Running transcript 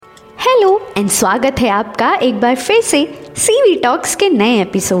Hello and स्वागत है आपका एक बार फिर से सीवी टॉक्स के नए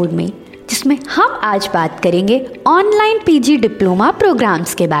एपिसोड में, जिसमें हम आज बात करेंगे ऑनलाइन पीजी डिप्लोमा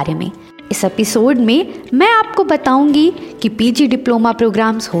प्रोग्राम्स के बारे में। इस एपिसोड में मैं आपको बताऊंगी कि पीजी डिप्लोमा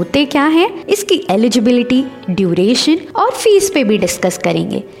प्रोग्राम्स होते क्या हैं, इसकी एलिजिबिलिटी, ड्यूरेशन और फीस पे भी डिस्कस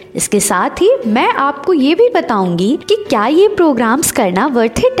करेंगे। इसके साथ ही मैं आपको ये भी बताऊंगी कि क्या ये प्रोग्राम्स करना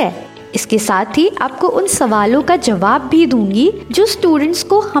वर्थ इट है। इसके साथ ही आपको उन सवालों का जवाब भी दूंगी जो स्टूडेंट्स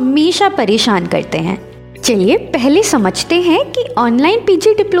को हमेशा परेशान करते हैं। चलिए पहले समझते हैं कि ऑनलाइन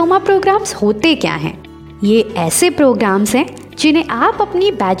पीजी डिप्लोमा प्रोग्राम्स होते क्या हैं। ये ऐसे प्रोग्राम्स हैं जिन्हें आप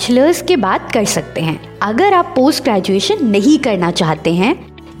अपनी बैचलर्स के बाद कर सकते हैं अगर आप पोस्ट ग्रेजुएशन नहीं करना चाहते हैं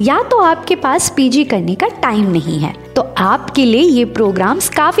या तो आपके पास पीजी करने का टाइम नहीं है, तो आपके लिए ये प्रोग्राम्स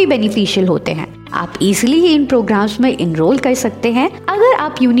काफी बेनिफिशियल होते हैं। आप इजीली ही इन प्रोग्राम्स में इनरोल कर सकते हैं अगर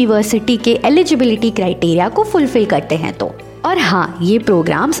आप यूनिवर्सिटी के एलिजिबिलिटी क्राइटेरिया को फुलफिल करते हैं तो। और हाँ, ये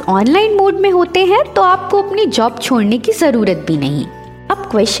प्रोग्राम्स ऑनलाइन मोड में होते हैं तो आपको अपनी जॉब छोड़ने की जरूरत भी नहीं। अब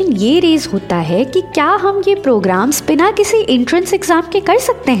क्वेश्चन ये रेज होता है कि क्या हम ये प्रोग्राम्स बिना किसी एंट्रेंस एग्जाम के कर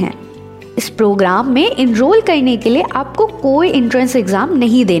सकते हैं। इस प्रोग्राम में इनरोल करने के लिए आपको कोई एंट्रेंस एग्जाम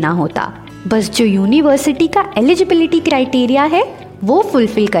नहीं देना होता, बस जो यूनिवर्सिटी का एलिजिबिलिटी क्राइटेरिया है वो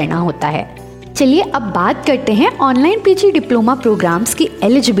फुलफिल करना होता है। चलिए अब बात करते हैं ऑनलाइन पीजी डिप्लोमा प्रोग्राम्स की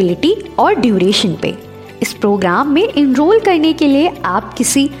एलिजिबिलिटी और ड्यूरेशन पे। इस प्रोग्राम में इनरोल करने के लिए आप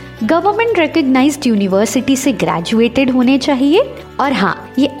किसी गवर्नमेंट रिकॉग्नाइज्ड यूनिवर्सिटी से ग्रेजुएटेड होने चाहिए। और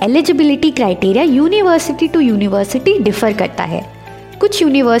हाँ, ये eligibility criteria university to university differ करता है। कुछ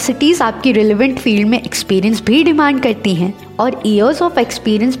यूनिवर्सिटीज आपकी रिलेवेंट फील्ड में एक्सपीरियंस भी डिमांड करती हैं और ईयर्स ऑफ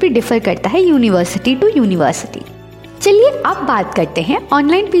एक्सपीरियंस भी डिफर करता है यूनिवर्सिटी टू यूनिवर्सिटी। चलिए अब बात करते हैं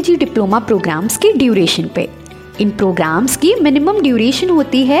ऑनलाइन पीजी डिप्लोमा प्रोग्राम्स की ड्यूरेशन पे। इन प्रोग्राम्स की मिनिमम ड्यूरेशन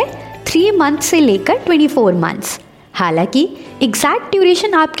होती है 3 मंथ से लेकर 24 मंथ्स। हालांकि एग्जैक्ट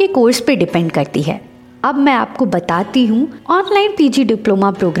ड्यूरेशन आपके कोर्स पे डिपेंड करती है। अब मैं आपको बताती हूँ ऑनलाइन पीजी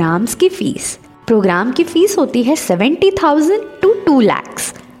डिप्लोमा प्रोग्राम्स की फीस। प्रोग्राम की फीस होती है 70,000 to 2 लाख।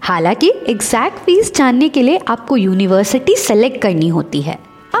 हालांकि एग्जैक्ट फीस जानने के लिए आपको यूनिवर्सिटी सेलेक्ट करनी होती है।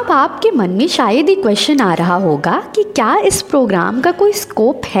 अब आपके मन में शायद ये क्वेश्चन आ रहा होगा कि क्या इस प्रोग्राम का कोई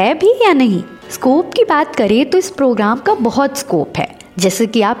स्कोप है भी या नहीं। स्कोप की बात करें तो इस प्रोग्राम का बहुत स्कोप है, जैसे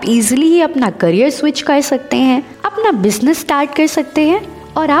कि आप इजीली ही अपना करियर स्विच कर सकते हैं, अपना बिजनेस स्टार्ट कर सकते हैं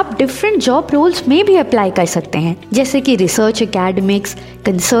और आप डिफरेंट जॉब रोल्स में भी अप्लाई कर सकते हैं, जैसे कि research academics,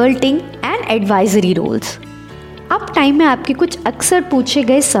 consulting and advisory roles. अब टाइम में आपके कुछ अक्सर पूछे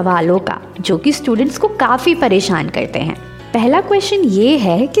गए सवालों का, जो कि स्टूडेंट्स को काफ़ी परेशान करते हैं। पहला क्वेश्चन ये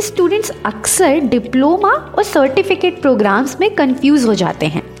है कि स्टूडेंट्स अक्सर डिप्लोमा और सर्टिफिकेट प्रोग्राम्स में कंफ्यूज हो जाते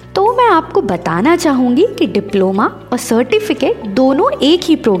हैं। तो मैं आपको बताना चाहूँगी कि डिप्लोमा और सर्टिफिकेट दोनों एक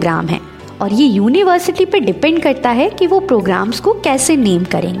ही प्रोग्राम है और ये यूनिवर्सिटी पे डिपेंड करता है कि वो प्रोग्राम्स को कैसे नेम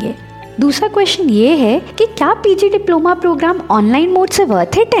करेंगे। दूसरा क्वेश्चन ये है कि क्या PG diploma program online mode से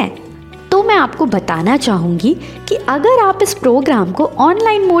वर्थ इट है। तो मैं आपको बताना चाहूँगी कि अगर आप इस प्रोग्राम को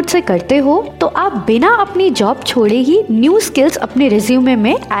ऑनलाइन मोड से करते हो तो आप बिना अपनी जॉब छोड़े ही न्यू स्किल्स अपने रिज्यूमे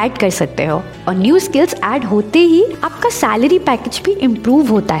में ऐड कर सकते हो और न्यू स्किल्स ऐड होते ही आपका सैलरी पैकेज भी इम्प्रूव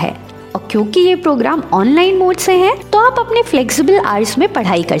होता है। और क्योंकि ये प्रोग्राम ऑनलाइन मोड से है तो आप अपने फ्लेक्सिबल आवर्स में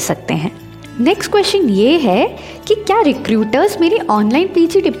पढ़ाई कर सकते हैं। नेक्स्ट क्वेश्चन ये है कि क्या रिक्रूटर्स मेरी ऑनलाइन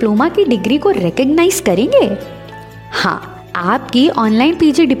पीजी डिप्लोमा की डिग्री को रिकॉग्नाइज करेंगे। हाँ, आपकी ऑनलाइन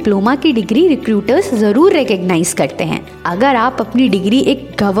पीजी डिप्लोमा की डिग्री रिक्रूटर्स ज़रूर रिकॉग्नाइज करते हैं अगर आप अपनी डिग्री एक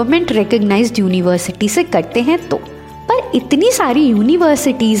गवर्नमेंट रिकॉग्नाइज्ड यूनिवर्सिटी से करते हैं तो। पर इतनी सारी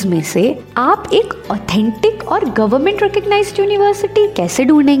यूनिवर्सिटीज़ में से आप एक ऑथेंटिक और गवर्नमेंट रिकॉग्नाइज्ड यूनिवर्सिटी कैसे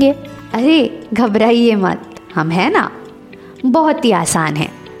ढूंढेंगे। अरे घबराइए मत, हम हैं ना। बहुत ही आसान है।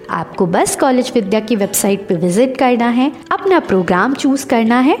 आपको बस कॉलेज विद्या की वेबसाइट पे विजिट करना है, अपना प्रोग्राम चूज़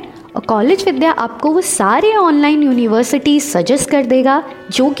करना है और कॉलेज विद्या आपको वो सारे ऑनलाइन यूनिवर्सिटी सजेस्ट कर देगा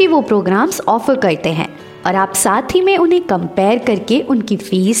जो कि वो प्रोग्राम्स ऑफर करते हैं और आप साथ ही में उन्हें कंपेयर करके उनकी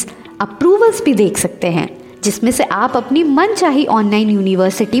फीस, अप्रूवल्स भी देख सकते हैं, जिसमें से आप अपनी मनचाही ऑनलाइन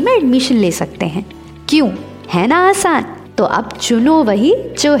यूनिवर्सिटी में एडमिशन ले सकते हैं। क्यों, है ना आसान। तो अब चुनो वही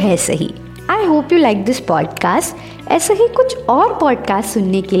जो है सही। I hope you like this podcast. ऐसे ही कुछ और पॉडकास्ट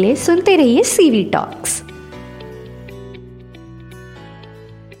सुनने के लिए सुनते रहिए सीवी टॉक्स।